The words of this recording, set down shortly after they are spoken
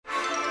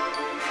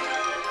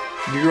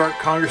New York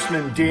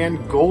Congressman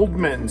Dan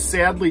Goldman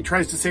sadly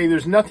tries to say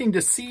there's nothing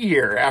to see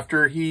here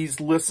after he's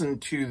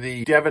listened to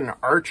the Devon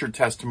Archer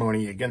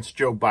testimony against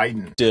Joe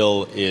Biden.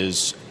 Still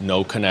is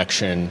no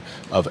connection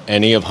of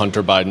any of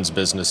Hunter Biden's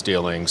business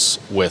dealings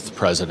with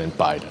President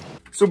Biden.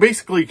 So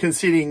basically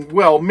conceding,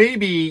 well,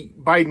 maybe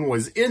Biden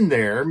was in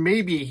there,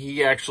 maybe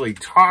he actually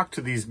talked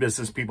to these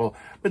business people,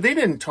 but they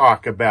didn't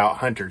talk about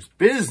Hunter's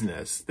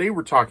business. They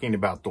were talking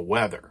about the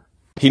weather.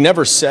 He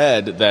never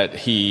said that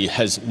he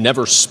has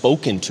never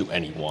spoken to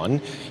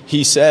anyone.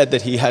 He said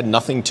that he had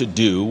nothing to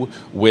do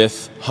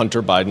with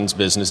Hunter Biden's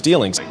business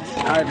dealings.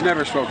 I've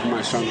never spoken to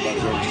my son about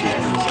his overseas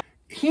business.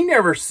 He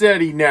never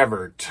said he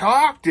never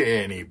talked to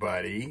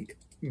anybody.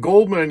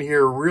 Goldman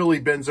here really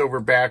bends over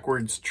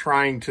backwards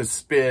trying to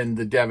spin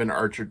the Devon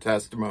Archer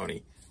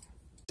testimony.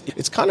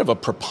 It's kind of a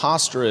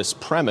preposterous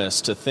premise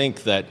to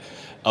think that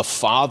a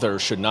father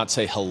should not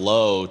say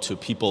hello to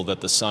people that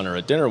the son are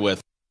at dinner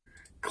with.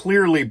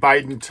 Clearly,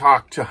 Biden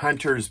talked to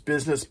Hunter's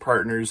business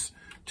partners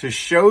to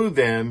show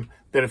them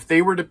that if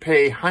they were to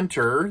pay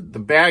Hunter, the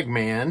bag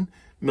man,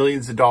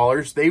 millions of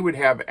dollars, they would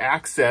have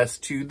access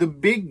to the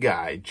big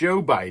guy,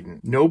 Joe Biden.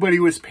 Nobody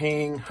was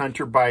paying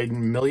Hunter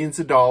Biden millions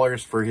of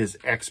dollars for his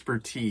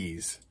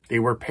expertise. They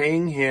were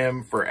paying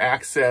him for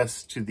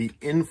access to the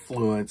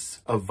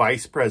influence of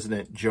Vice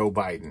President Joe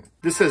Biden.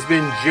 This has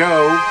been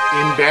Joe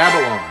in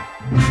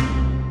Babylon.